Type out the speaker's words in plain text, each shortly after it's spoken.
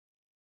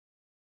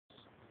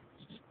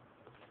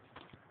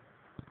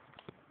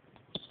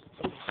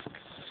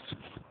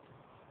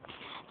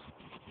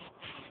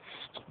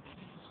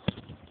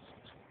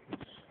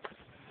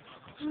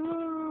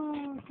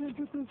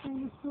get this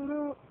thing to set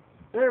up.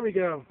 There we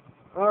go.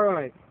 All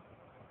right.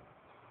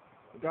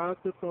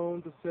 Got the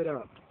phone to set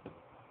up.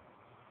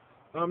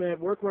 I'm at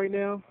work right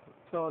now,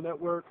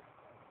 network,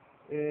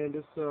 and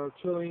just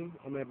chilling.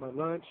 I'm at my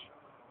lunch,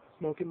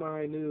 smoking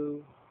my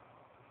new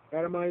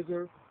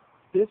atomizer.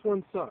 This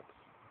one sucks.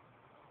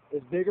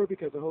 It's bigger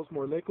because it holds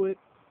more liquid,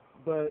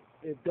 but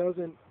it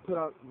doesn't put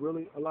out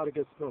really a lot of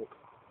good smoke.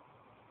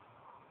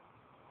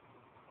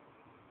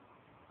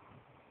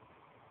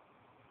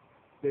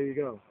 There you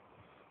go.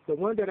 The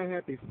one that I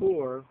had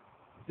before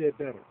did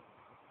better.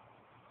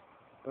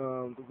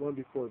 The one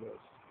before this.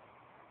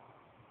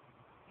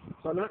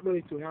 So I'm not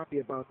really too happy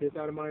about this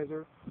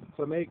atomizer.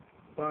 So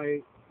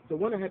the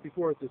one I had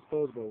before is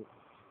disposable.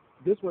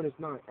 This one is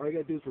not. All you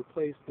gotta do is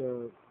replace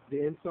the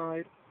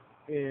inside,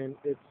 and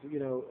it's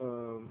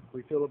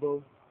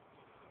refillable.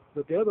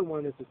 But the other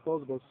one is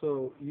disposable,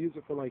 so you use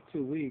it for like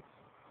 2 weeks,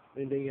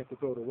 and then you have to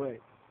throw it away.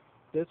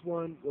 This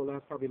one will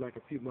last probably like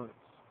a few months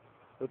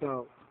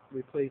without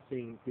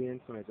replacing the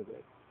insides of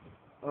it.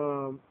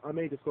 I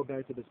may just go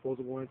back to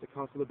disposable ones. It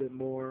costs a little bit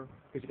more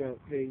because you got to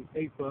pay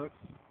 $8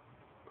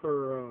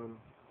 per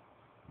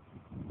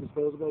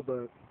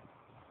disposable,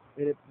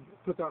 and it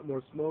puts out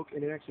more smoke,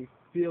 and it actually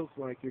feels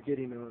like you're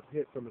getting a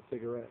hit from a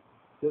cigarette.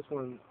 This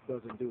one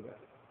doesn't do that.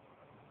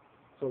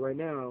 So right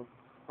now,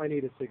 I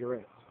need a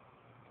cigarette.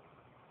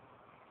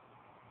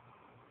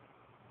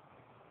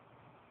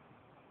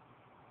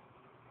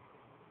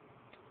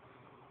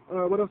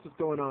 What else is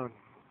going on?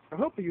 I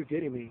hope that you're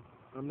getting me.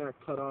 I'm not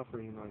cut off or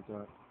anything like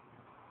that.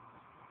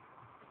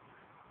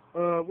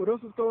 What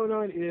else is going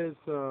on is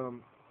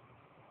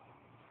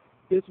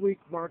this week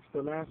marks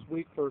the last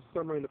week for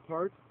Summer in the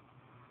Park.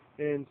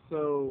 And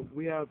so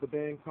we have the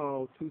band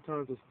called 2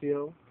 Tons of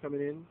Steel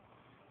coming in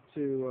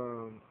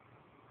to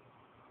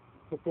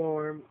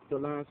perform the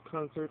last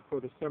concert for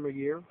the summer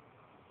year.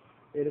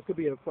 And it's going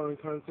to be a fun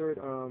concert.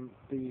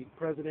 The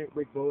president,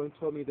 Rick Bowen,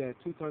 told me that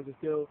 2 Tons of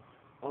Steel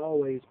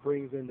always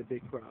brings in the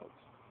big crowds.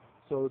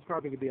 So it's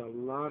probably going to be a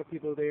lot of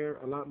people there,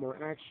 a lot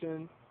more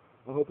action.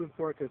 I'm hoping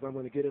for it because I'm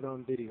going to get it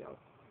on video.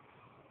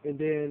 And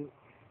then,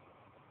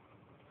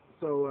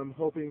 so I'm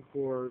hoping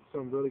for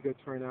some really good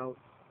turnout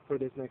for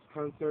this next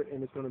concert,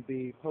 and it's going to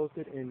be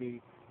posted in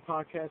the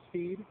podcast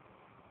feed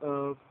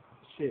of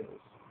Shiz.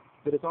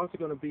 But it's also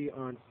going to be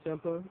on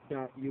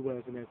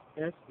simpa.us, and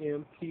that's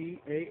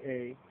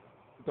SMPAA.us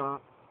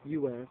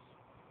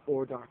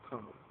or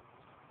 .com.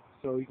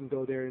 So you can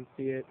go there and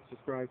see it,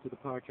 subscribe to the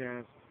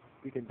podcast.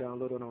 You can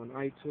download it on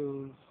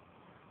iTunes.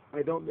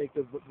 I don't make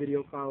the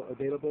video file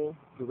available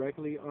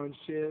directly on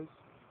Shiz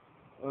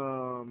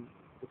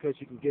because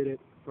you can get it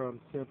from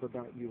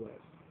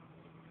simpa.us.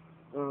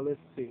 Let's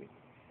see.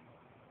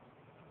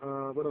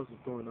 What else is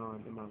going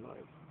on in my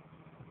life?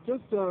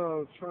 Just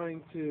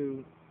trying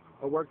to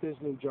work this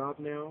new job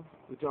now.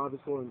 The job is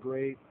going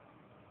great.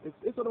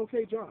 It's an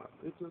okay job.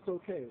 It's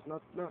okay. It's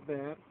not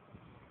bad.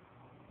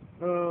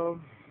 Let's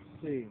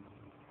see.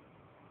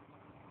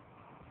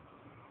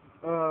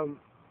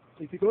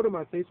 If you go to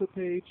my Facebook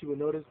page, you will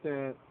notice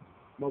that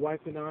my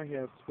wife and I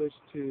have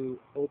switched to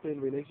open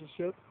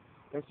relationship.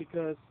 That's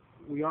because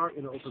we are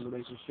in an open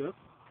relationship.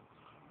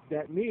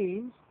 That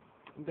means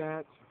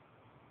that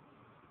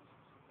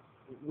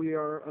we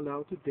are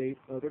allowed to date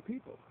other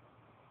people,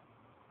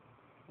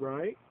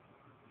 right?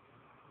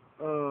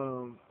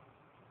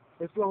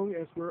 As long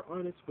as we're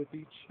honest with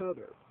each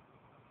other.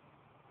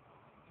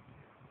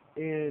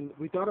 And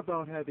we thought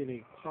about having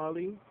a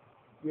poly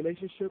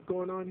relationship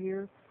going on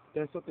here.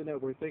 That's something that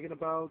we're thinking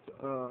about.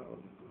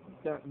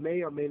 That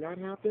may or may not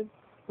happen,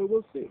 but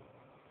we'll see.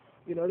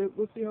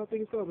 We'll see how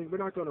things go. I mean, we're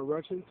not going to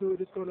rush into it.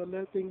 It's going to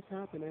let things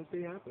happen as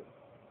they happen.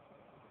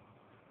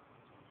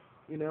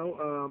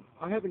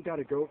 I haven't got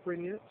a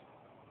girlfriend yet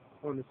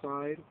on the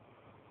side.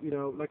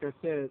 Like I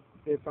said,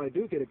 if I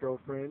do get a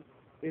girlfriend,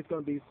 it's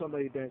going to be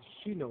somebody that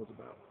she knows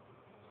about.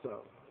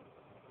 So,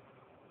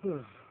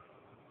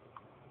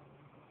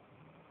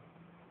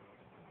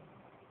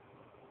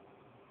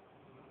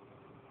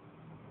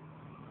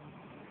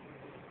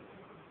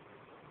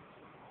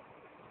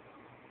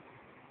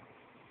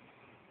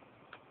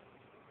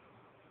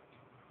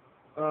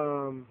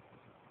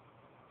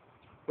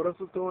 what else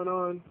is going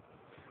on?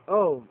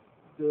 Oh,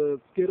 the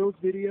Skittles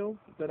video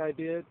that I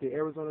did, the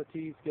Arizona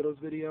Tea Skittles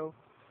video,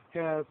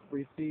 has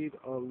received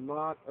a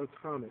lot of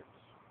comments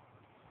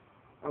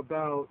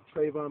about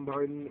Trayvon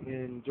Martin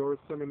and George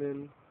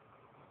Zimmerman.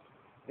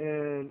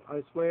 And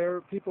I swear,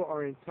 people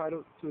are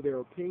entitled to their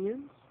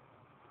opinions.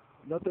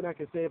 Nothing I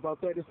can say about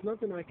that. There's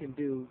nothing I can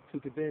do to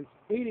convince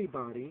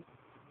anybody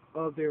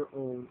of their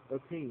own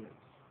opinions.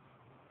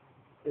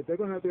 If they're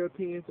going to have their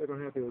opinions, they're going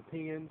to have their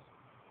opinions.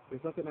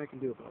 There's nothing I can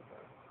do about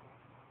that.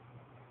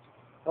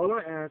 All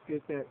I ask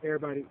is that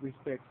everybody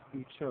respects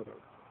each other.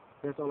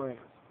 That's all I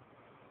ask.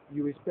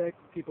 You respect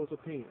people's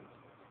opinions.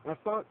 I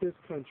fought this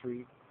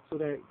country so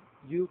that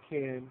you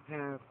can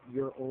have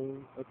your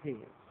own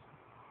opinions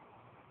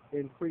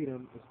and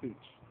freedom of speech.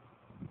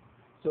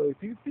 So if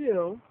you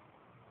feel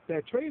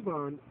that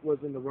Trayvon was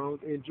in the wrong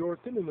and George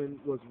Zimmerman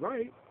was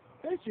right,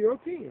 that's your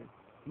opinion.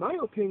 My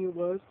opinion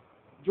was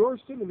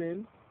George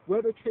Zimmerman,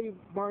 whether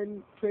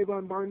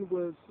Trayvon Martin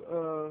was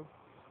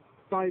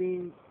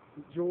fighting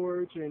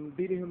George and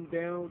beating him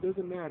down,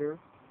 doesn't matter.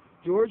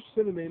 George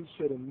Zimmerman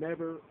should have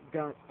never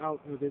got out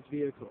of his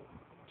vehicle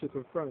to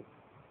confront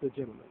the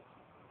gentleman,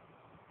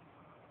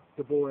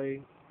 the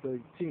boy, the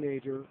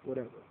teenager,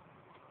 whatever.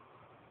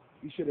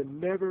 He should have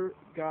never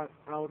got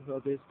out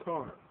of his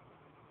car.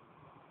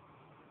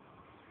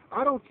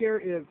 I don't care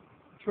if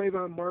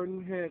Trayvon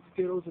Martin had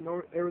Skittles and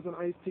Arizona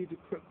iced tea to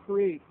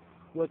create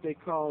what they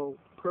call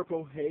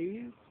purple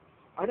haze.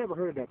 I never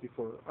heard of that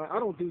before. I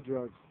don't do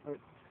drugs.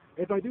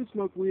 If I do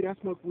smoke weed, I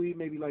smoke weed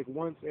maybe like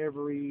once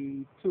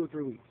every 2 or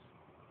 3 weeks.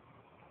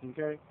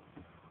 Okay?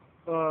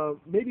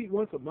 Maybe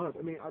once a month.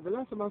 I mean, the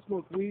last time I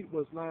smoked weed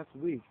was last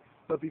week.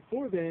 But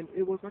before then,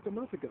 it was like a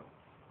month ago.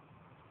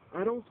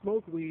 I don't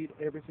smoke weed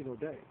every single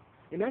day.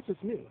 And that's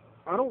just me.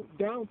 I don't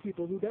down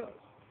people who does.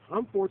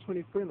 I'm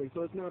 420 friendly,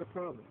 so it's not a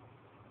problem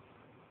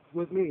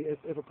with me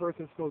if a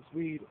person smokes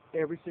weed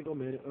every single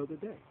minute of the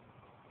day.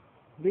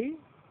 Me,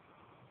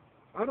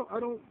 I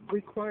don't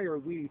require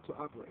weed to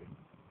operate.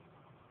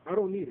 I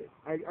don't need it.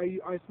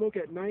 I smoke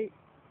at night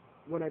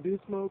when I do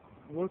smoke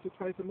once or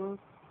twice a month,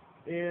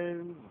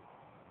 and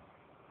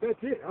that's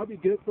it. I'll be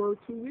good for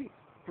 2 weeks,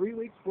 3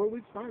 weeks, 4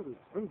 weeks, 5 weeks.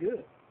 I'm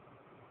good.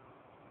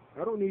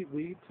 I don't need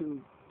weed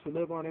to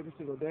live on every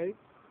single day.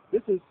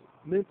 This is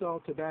menthol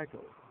tobacco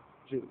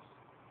juice.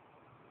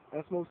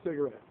 I smoke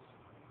cigarettes.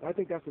 I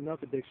think that's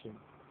enough addiction.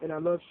 And I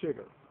love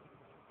sugar.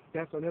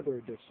 That's another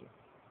addiction.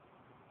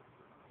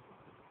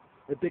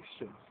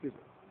 Addiction, excuse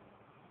me.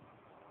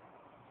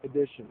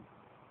 Addition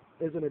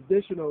is an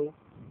additional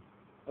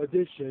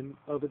addition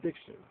of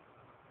addiction.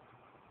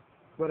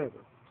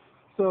 Whatever.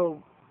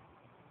 So,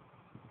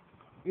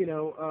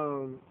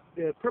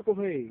 yeah, purple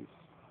haze.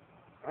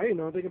 I didn't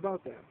know anything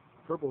about that.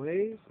 Purple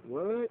haze?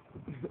 What?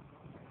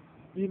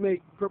 You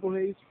make purple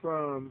haze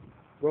from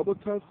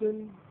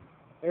Robitussin,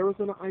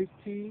 Arizona iced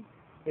tea,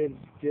 and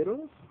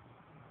Skittles?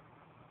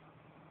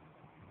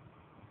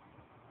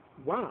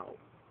 Wow.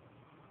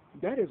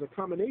 That is a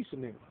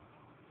combination there.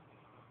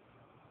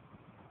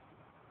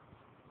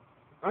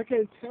 I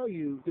can't tell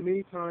you the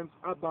many times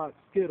I bought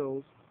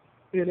Skittles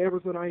and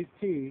Arizona iced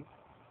tea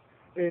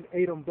and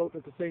ate them both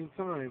at the same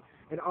time.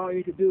 And all I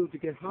had to do to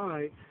get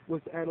high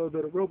was to add a little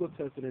bit of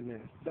Robitussin in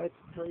there. That's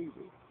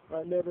crazy.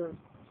 I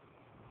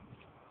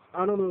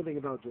don't know anything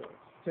about drugs,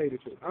 to tell you the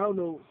truth. I don't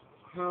know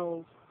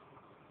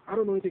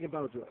anything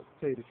about drugs, to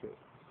tell you the truth.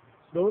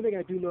 The only thing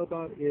I do know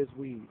about is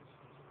weeds.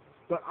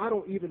 But I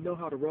don't even know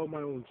how to roll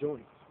my own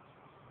joints.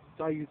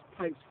 So I use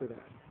pipes for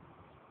that.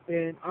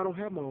 And I don't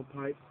have my own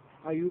pipes.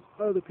 I use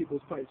other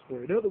people's pipes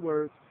for it. In other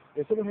words,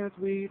 if someone has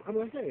weed, I'm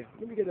like, hey,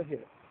 let me get a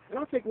hit. And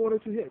I'll take 1 or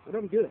 2 hits, and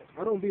I'm good.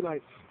 I don't be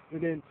like,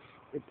 and then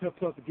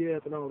puff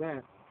give and all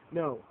that.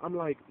 No, I'm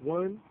like,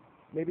 1,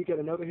 maybe get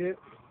another hit,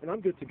 and I'm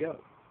good to go.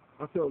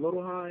 I feel a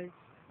little high.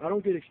 I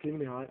don't get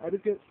extremely high. I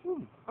just get,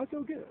 I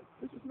feel good.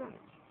 This is nice.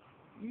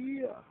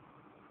 Yeah.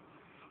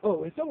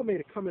 Oh, and someone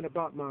made a comment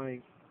about my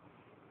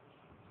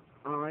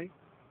eye.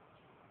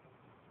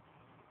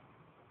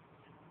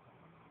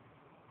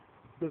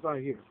 This eye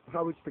here. I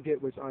always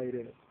forget which eye it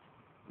is.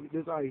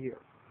 This eye here.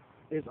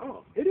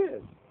 It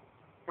is.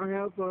 I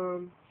have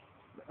a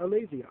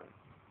lazy eye.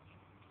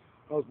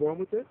 I was born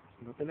with it.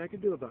 Nothing I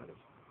can do about it.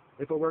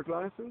 If I wear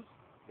glasses,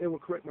 it will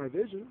correct my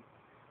vision.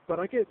 But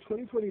I get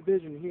 20/20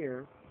 vision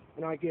here,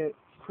 and I get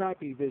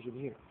crappy vision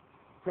here.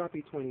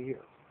 Crappy 20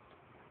 here.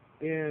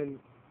 And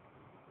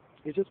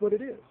it's just what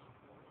it is.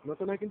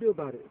 Nothing I can do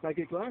about it. If I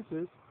get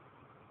glasses,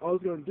 all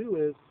it's going to do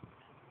is,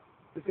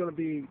 it's going to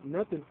be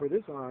nothing for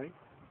this eye,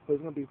 but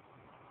it's going to be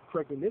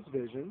correcting this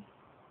vision.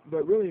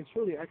 But really and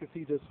truly, I can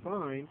see just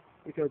fine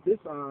because this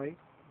eye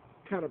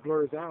kind of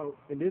blurs out,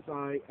 and this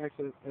eye acts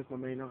as my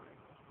main eye.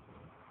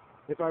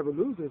 If I ever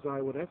lose this eye,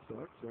 well, that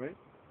sucks, right?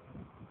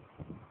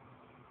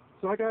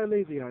 So I got a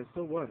lazy eye,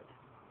 so what?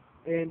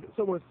 And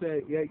someone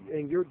said, yeah,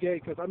 and you're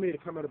gay, because I made a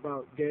comment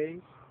about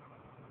gays,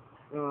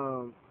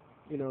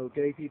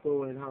 gay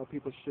people and how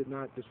people should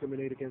not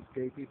discriminate against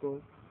gay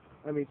people.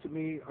 I mean, to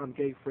me, I'm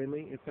gay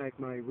friendly. In fact,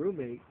 my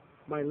roommate,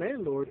 my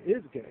landlord,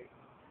 is gay.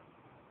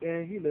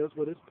 And he lives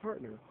with his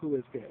partner, who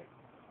is gay.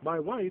 My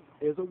wife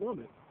is a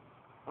woman.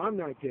 I'm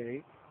not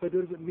gay, but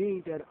it doesn't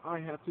mean that I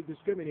have to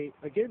discriminate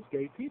against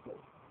gay people.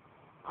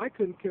 I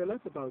couldn't care less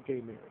about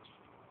gay marriage.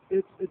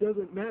 It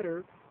doesn't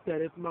matter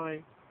that if my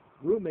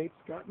roommates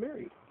got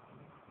married.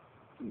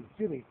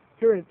 Excuse me.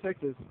 Here in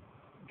Texas,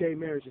 gay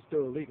marriage is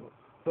still illegal.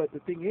 But the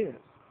thing is,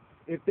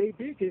 if they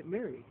did get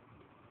married,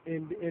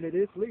 and it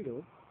is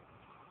legal,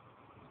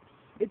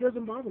 it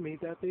doesn't bother me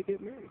that they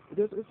get married.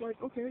 It's like,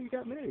 okay, you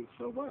got married.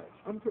 So what?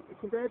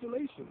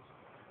 Congratulations.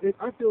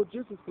 I feel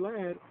just as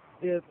glad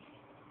if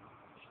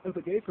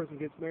a gay person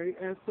gets married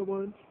as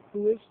someone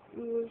who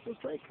is a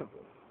straight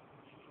couple.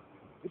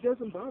 It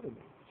doesn't bother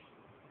me.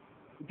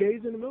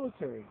 Gays in the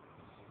military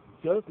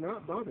does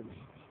not bother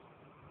me.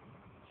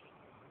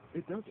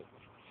 It doesn't.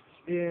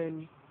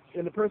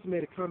 And the person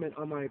made a comment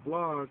on my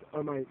blog,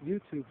 on my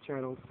YouTube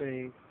channel,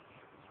 saying,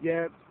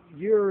 yeah,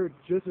 you're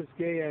just as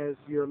gay as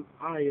your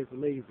eye is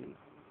lazy.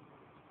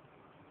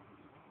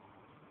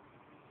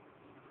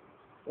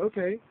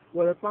 Okay,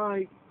 well, if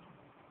I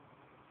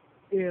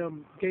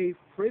am gay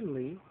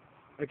friendly,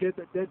 I guess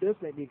that does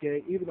make me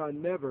gay, even though I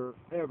never,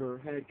 ever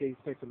had gay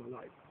sex in my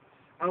life.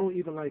 I don't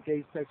even like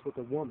gay sex with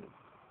a woman.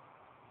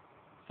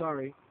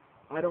 Sorry,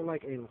 I don't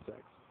like anal sex.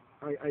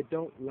 I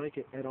don't like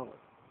it at all,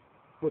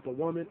 with a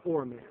woman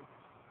or a man.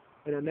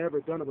 And I've never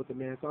done it with a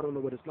man, so I don't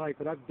know what it's like,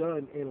 but I've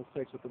done anal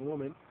sex with a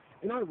woman,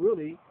 and I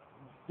really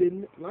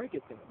didn't like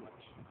it that much.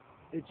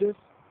 It just,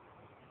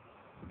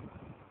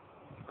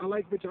 I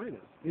like vaginas,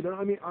 you know,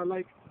 I mean, I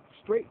like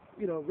straight,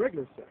 you know,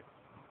 regular sex,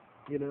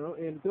 you know,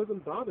 and it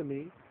doesn't bother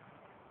me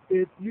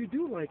if you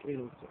do like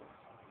anal sex.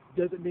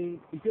 Does it mean,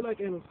 if you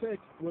like anal sex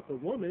with a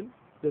woman,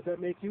 does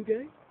that make you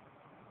gay?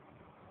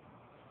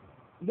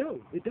 No,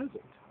 it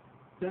doesn't.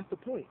 That's the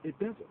point. It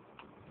doesn't.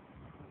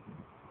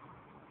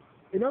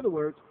 In other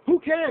words, who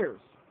cares?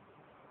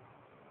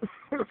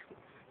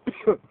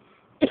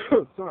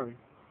 Sorry.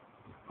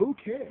 Who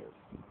cares?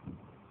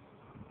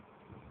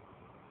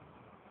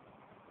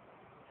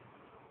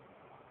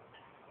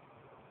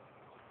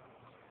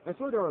 I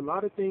swear there are a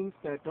lot of things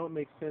that don't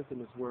make sense in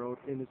this world,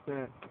 and it's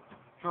that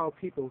how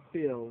people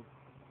feel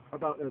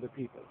about other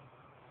people.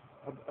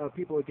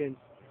 People against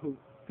who,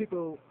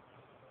 people,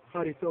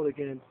 how they feel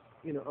against,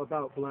 you know,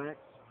 about blacks,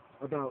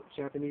 about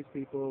Japanese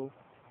people,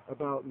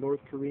 about North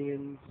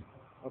Koreans,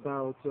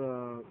 about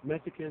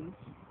Mexicans.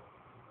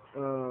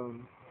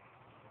 Um,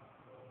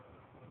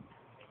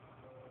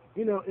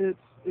 you know,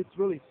 it's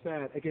really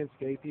sad against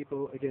gay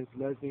people, against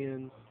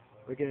lesbians,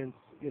 against,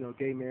 you know,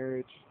 gay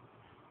marriage,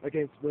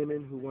 against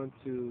women who want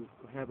to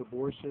have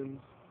abortions.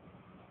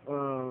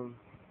 Um,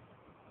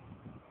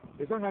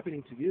 it's not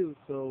happening to you,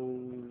 so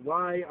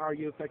why are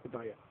you affected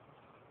by it?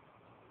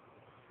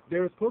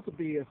 There is supposed to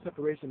be a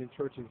separation in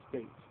church and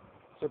state,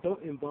 so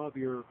don't involve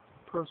your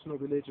personal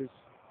religious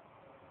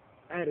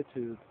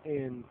attitudes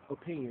and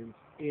opinions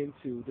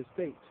into the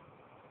state.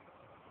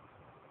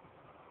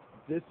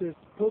 This is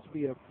supposed to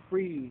be a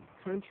free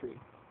country.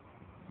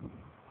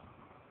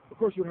 Of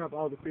course, you don't have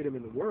all the freedom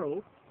in the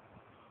world,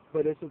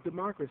 but it's a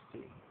democracy.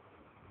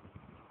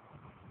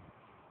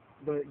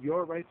 But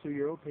your right to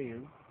your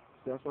opinion,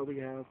 that's why we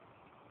have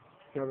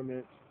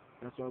government,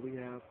 that's why we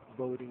have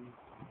voting.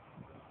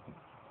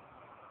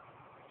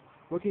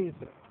 What can you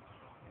say?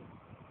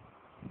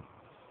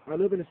 I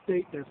live in a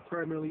state that's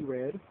primarily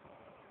red.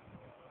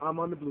 I'm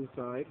on the blue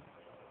side.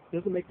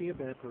 Doesn't make me a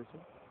bad person.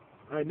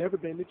 I've never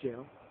been to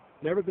jail,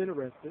 never been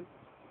arrested,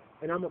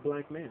 and I'm a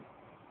black man.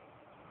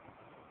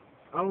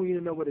 I don't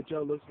even know what a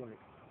jail looks like,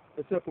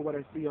 except for what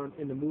I see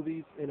in the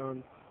movies and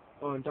on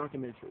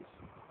documentaries.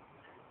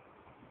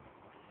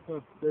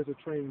 There's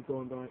a train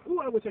going by. Ooh,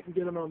 I wish I could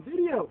get it on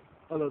video.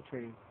 I love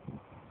trains.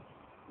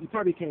 You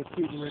probably can't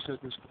see it because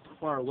it's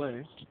far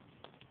away.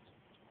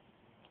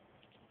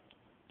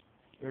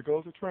 There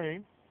goes the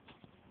train.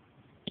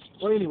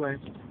 Well, anyway,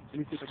 let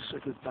me see if I can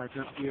set this back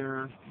up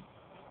here.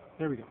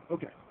 There we go.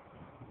 Okay.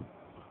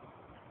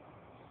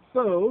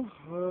 So,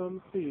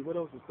 let's see, what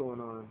else is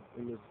going on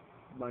in this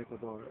life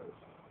of ours?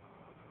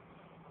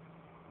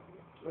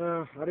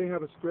 I didn't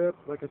have a script.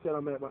 Like I said,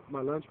 I'm at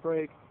my lunch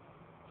break.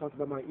 Talked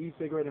about my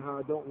e-cigarette and how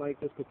I don't like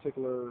this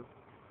particular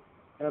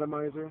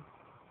atomizer.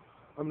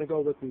 I'm gonna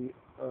go with the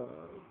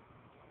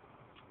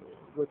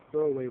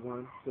throwaway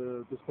one,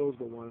 the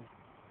disposable one.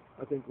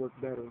 I think works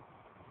better.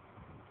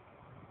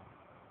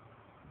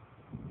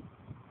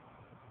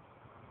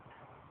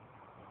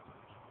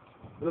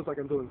 It looks like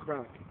I'm doing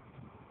crack.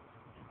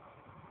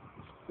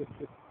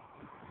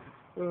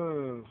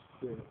 Oh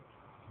shit.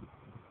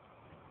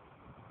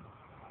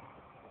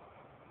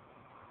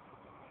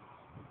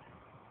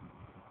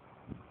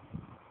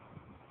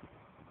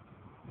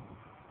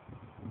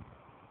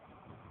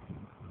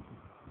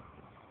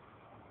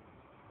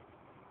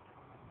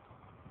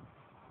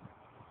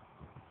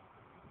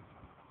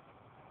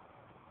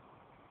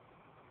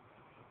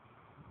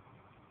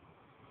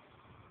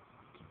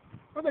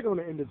 I think I'm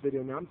gonna end this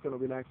video now. I'm just gonna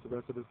relax the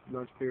rest of this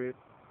lunch period.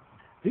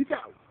 Peace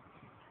out.